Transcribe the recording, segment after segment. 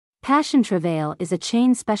Passion Travail is a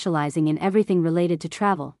chain specializing in everything related to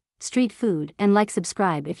travel, street food, and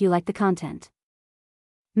subscribe if you like the content.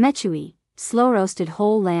 Mechoui, slow-roasted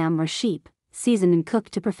whole lamb or sheep, seasoned and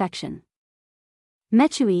cooked to perfection.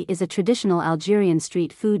 Mechoui is a traditional Algerian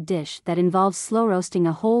street food dish that involves slow-roasting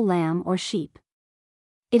a whole lamb or sheep.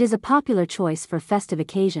 It is a popular choice for festive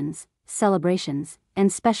occasions, celebrations,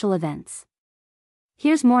 and special events.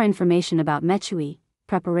 Here's more information about mechoui.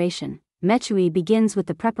 Preparation. Mechoui begins with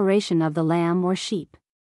the preparation of the lamb or sheep.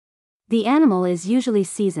 The animal is usually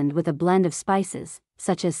seasoned with a blend of spices,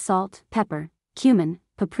 such as salt, pepper, cumin,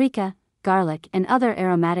 paprika, garlic, and other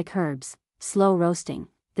aromatic herbs. Slow roasting.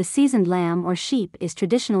 The seasoned lamb or sheep is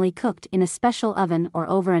traditionally cooked in a special oven or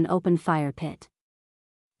over an open fire pit.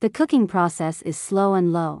 The cooking process is slow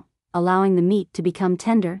and low, allowing the meat to become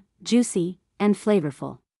tender, juicy, and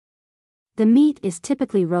flavorful. The meat is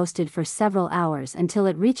typically roasted for several hours until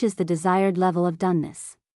it reaches the desired level of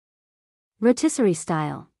doneness. Rotisserie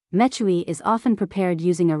style. Mechoui is often prepared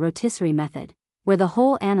using a rotisserie method, where the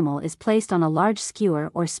whole animal is placed on a large skewer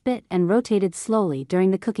or spit and rotated slowly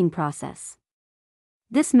during the cooking process.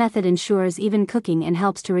 This method ensures even cooking and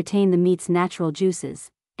helps to retain the meat's natural juices.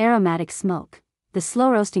 Aromatic smoke. The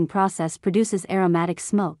slow roasting process produces aromatic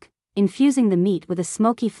smoke, infusing the meat with a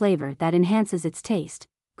smoky flavor that enhances its taste.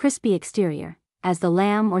 Crispy exterior. As the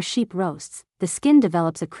lamb or sheep roasts, the skin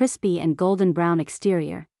develops a crispy and golden brown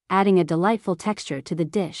exterior, adding a delightful texture to the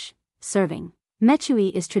dish. Serving.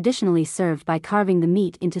 Mechoui is traditionally served by carving the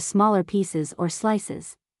meat into smaller pieces or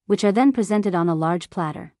slices, which are then presented on a large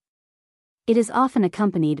platter. It is often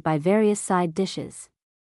accompanied by various side dishes,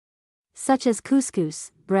 such as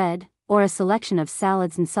couscous, bread, or a selection of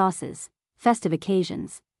salads and sauces. Festive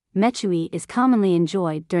occasions. Mechoui is commonly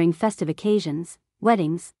enjoyed during festive occasions,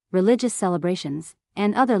 weddings, religious celebrations,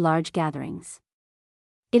 and other large gatherings.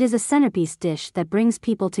 It is a centerpiece dish that brings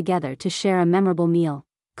people together to share a memorable meal.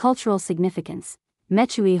 Cultural significance.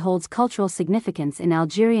 Mechoui holds cultural significance in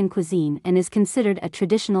Algerian cuisine and is considered a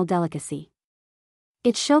traditional delicacy.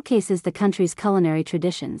 It showcases the country's culinary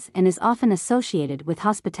traditions and is often associated with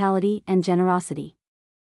hospitality and generosity.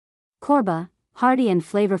 Chorba, hearty and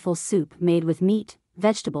flavorful soup made with meat,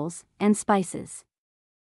 vegetables, and spices.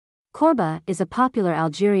 Chorba is a popular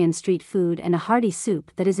Algerian street food and a hearty soup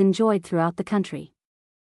that is enjoyed throughout the country.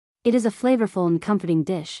 It is a flavorful and comforting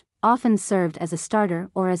dish, often served as a starter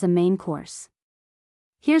or as a main course.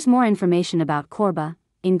 Here's more information about chorba.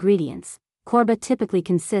 Ingredients. Chorba typically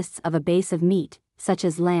consists of a base of meat, such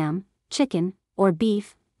as lamb, chicken, or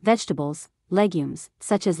beef, vegetables, legumes,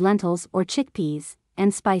 such as lentils or chickpeas,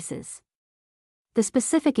 and spices. The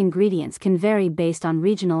specific ingredients can vary based on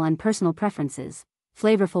regional and personal preferences.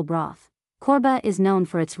 Flavorful broth. Chorba is known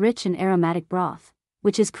for its rich and aromatic broth,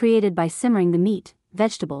 which is created by simmering the meat,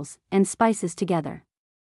 vegetables, and spices together.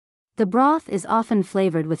 The broth is often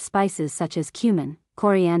flavored with spices such as cumin,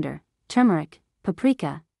 coriander, turmeric,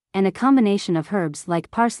 paprika, and a combination of herbs like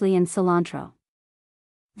parsley and cilantro.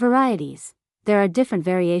 Varieties. There are different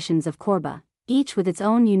variations of chorba, each with its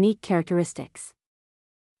own unique characteristics.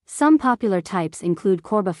 Some popular types include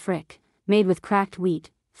chorba fric, made with cracked wheat,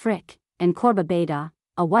 fric, and chorba beda,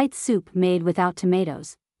 a white soup made without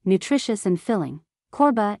tomatoes, nutritious and filling.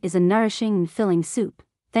 Chorba is a nourishing and filling soup,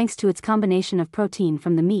 thanks to its combination of protein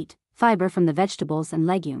from the meat, fiber from the vegetables and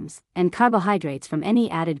legumes, and carbohydrates from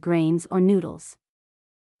any added grains or noodles.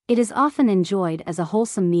 It is often enjoyed as a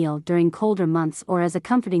wholesome meal during colder months or as a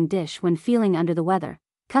comforting dish when feeling under the weather.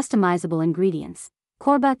 Customizable ingredients.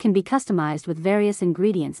 Chorba can be customized with various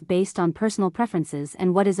ingredients based on personal preferences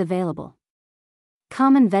and what is available.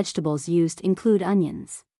 Common vegetables used include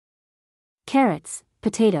onions, carrots,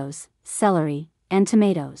 potatoes, celery, and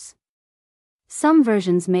tomatoes. Some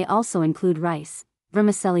versions may also include rice,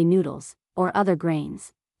 vermicelli noodles, or other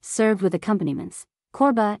grains. Served with accompaniments.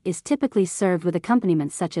 Chorba is typically served with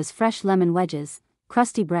accompaniments such as fresh lemon wedges,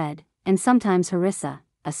 crusty bread, and sometimes harissa,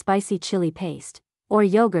 a spicy chili paste, or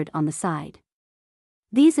yogurt on the side.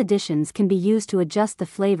 These additions can be used to adjust the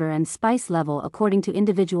flavor and spice level according to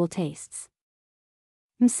individual tastes.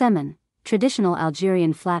 Msemen, traditional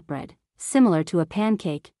Algerian flatbread, similar to a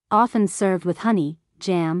pancake, often served with honey,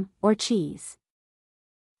 jam, or cheese.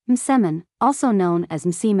 Msemen, also known as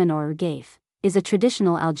msemen or rgaif, is a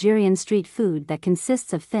traditional Algerian street food that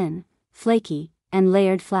consists of thin, flaky, and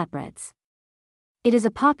layered flatbreads. It is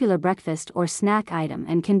a popular breakfast or snack item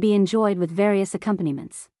and can be enjoyed with various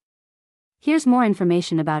accompaniments. Here's more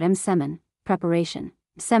information about msemen. Preparation.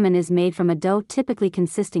 Msemen is made from a dough typically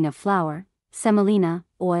consisting of flour, semolina,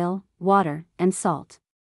 oil, water, and salt.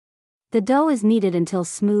 The dough is kneaded until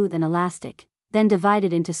smooth and elastic, then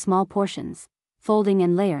divided into small portions, folding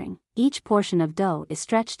and layering, each portion of dough is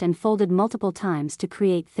stretched and folded multiple times to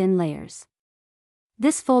create thin layers.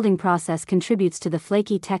 This folding process contributes to the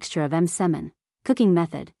flaky texture of semen. Cooking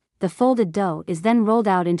method: the folded dough is then rolled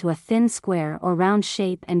out into a thin square or round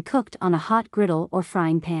shape and cooked on a hot griddle or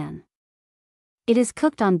frying pan. It is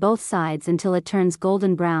cooked on both sides until it turns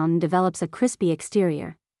golden brown and develops a crispy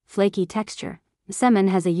exterior. Flaky texture: semen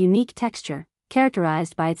has a unique texture,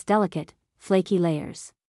 characterized by its delicate, flaky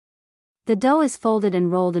layers. The dough is folded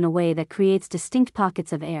and rolled in a way that creates distinct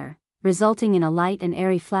pockets of air, resulting in a light and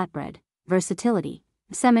airy flatbread. Versatility: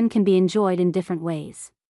 semen can be enjoyed in different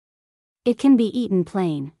ways. It can be eaten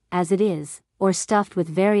plain, as it is, or stuffed with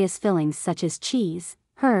various fillings such as cheese,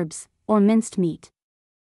 herbs, or minced meat.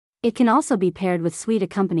 It can also be paired with sweet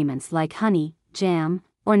accompaniments like honey, jam,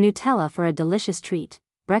 or Nutella for a delicious treat.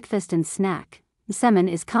 Breakfast and snack: semen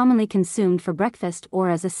is commonly consumed for breakfast or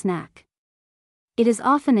as a snack. It is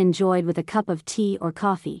often enjoyed with a cup of tea or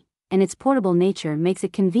coffee, and its portable nature makes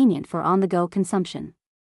it convenient for on-the-go consumption.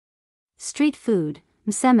 Street food: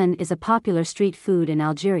 semen is a popular street food in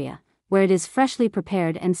Algeria, where it is freshly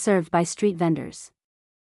prepared and served by street vendors.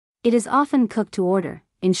 It is often cooked to order,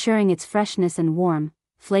 ensuring its freshness and warm,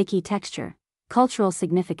 flaky texture. Cultural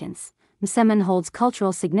significance: semen holds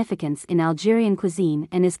cultural significance in Algerian cuisine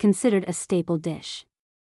and is considered a staple dish.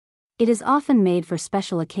 It is often made for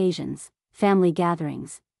special occasions, family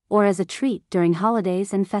gatherings, or as a treat during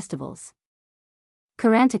holidays and festivals.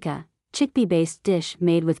 Karantika: chickpea-based dish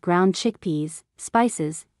made with ground chickpeas,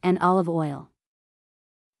 spices, and olive oil.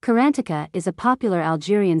 Karantika is a popular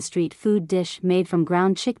Algerian street food dish made from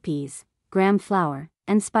ground chickpeas, gram flour,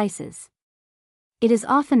 and spices. It is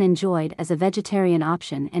often enjoyed as a vegetarian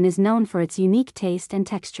option and is known for its unique taste and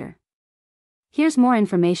texture. Here's more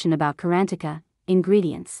information about Karantika.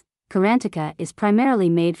 Ingredients: Karantika is primarily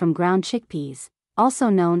made from ground chickpeas, also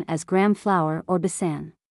known as gram flour or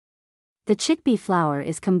besan. The chickpea flour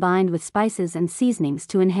is combined with spices and seasonings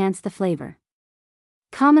to enhance the flavor.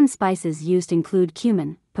 Common spices used include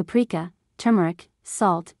cumin, paprika, turmeric,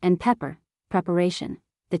 salt, and pepper. Preparation: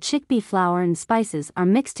 the chickpea flour and spices are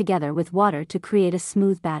mixed together with water to create a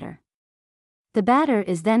smooth batter. The batter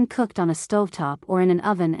is then cooked on a stovetop or in an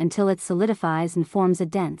oven until it solidifies and forms a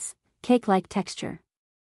dense, cake-like texture.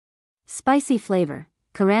 Spicy flavor: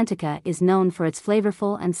 Karantika is known for its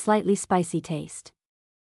flavorful and slightly spicy taste.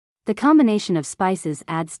 The combination of spices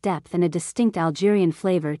adds depth and a distinct Algerian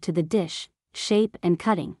flavor to the dish. Shape and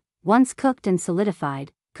cutting: once cooked and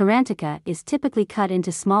solidified, Karantika is typically cut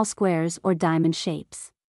into small squares or diamond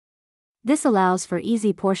shapes. This allows for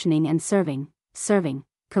easy portioning and serving.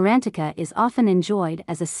 Karantika is often enjoyed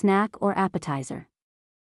as a snack or appetizer.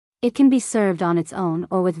 It can be served on its own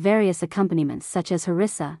or with various accompaniments such as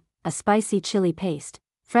harissa, a spicy chili paste,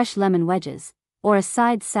 fresh lemon wedges, or a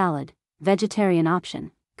side salad. Vegetarian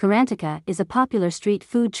option: Karantika is a popular street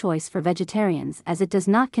food choice for vegetarians as it does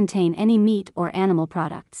not contain any meat or animal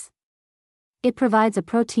products. It provides a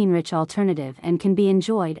protein-rich alternative and can be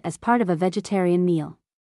enjoyed as part of a vegetarian meal.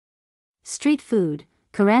 Street food: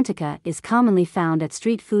 Karantika is commonly found at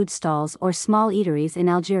street food stalls or small eateries in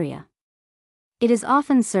Algeria. It is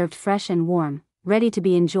often served fresh and warm, ready to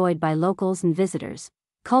be enjoyed by locals and visitors.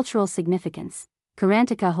 Cultural significance: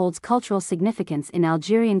 Karantika holds cultural significance in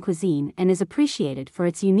Algerian cuisine and is appreciated for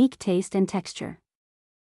its unique taste and texture.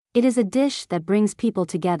 It is a dish that brings people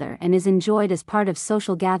together and is enjoyed as part of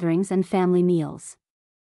social gatherings and family meals.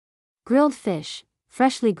 Grilled fish: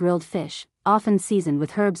 freshly grilled fish, often seasoned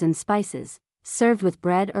with herbs and spices, served with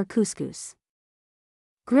bread or couscous.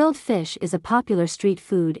 Grilled fish is a popular street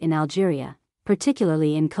food in Algeria,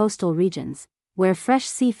 particularly in coastal regions, where fresh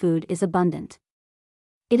seafood is abundant.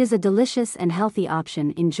 It is a delicious and healthy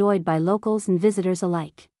option enjoyed by locals and visitors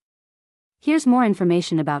alike. Here's more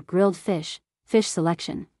information about grilled fish. Fish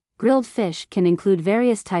selection: grilled fish can include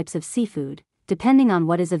various types of seafood, depending on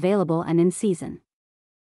what is available and in season.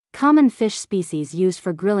 Common fish species used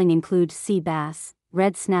for grilling include sea bass,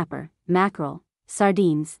 red snapper, mackerel,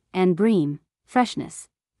 sardines, and bream. Freshness: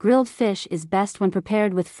 grilled fish is best when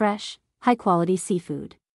prepared with fresh, high-quality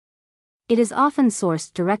seafood. It is often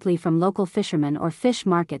sourced directly from local fishermen or fish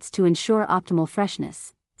markets to ensure optimal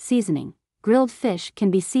freshness. Seasoning: grilled fish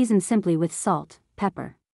can be seasoned simply with salt,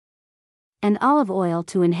 pepper, and olive oil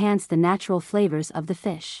to enhance the natural flavors of the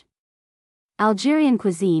fish. Algerian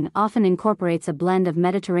cuisine often incorporates a blend of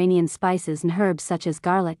Mediterranean spices and herbs such as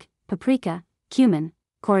garlic, paprika, cumin,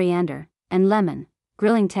 coriander, and lemon.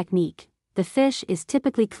 Grilling technique: the fish is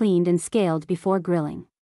typically cleaned and scaled before grilling.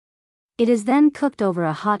 It is then cooked over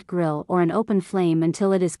a hot grill or an open flame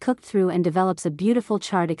until it is cooked through and develops a beautiful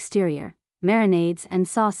charred exterior. Marinades and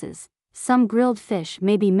sauces: some grilled fish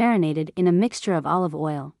may be marinated in a mixture of olive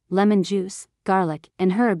oil, lemon juice, garlic,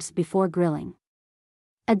 and herbs before grilling.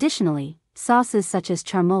 Additionally, sauces such as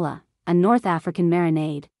charmoula, a North African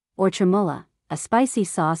marinade, or chermoula, a spicy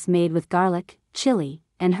sauce made with garlic, chili,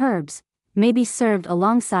 and herbs, may be served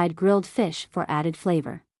alongside grilled fish for added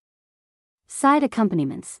flavor. Side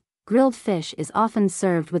accompaniments. Grilled fish is often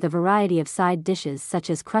served with a variety of side dishes such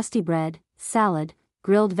as crusty bread, salad,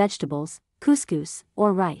 grilled vegetables, couscous,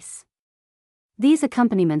 or rice. These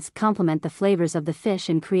accompaniments complement the flavors of the fish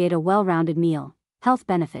and create a well-rounded meal. Health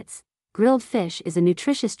benefits. Grilled fish is a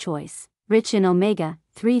nutritious choice, rich in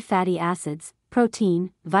omega-3 fatty acids,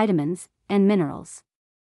 protein, vitamins, and minerals.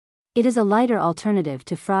 It is a lighter alternative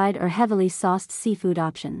to fried or heavily sauced seafood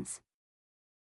options.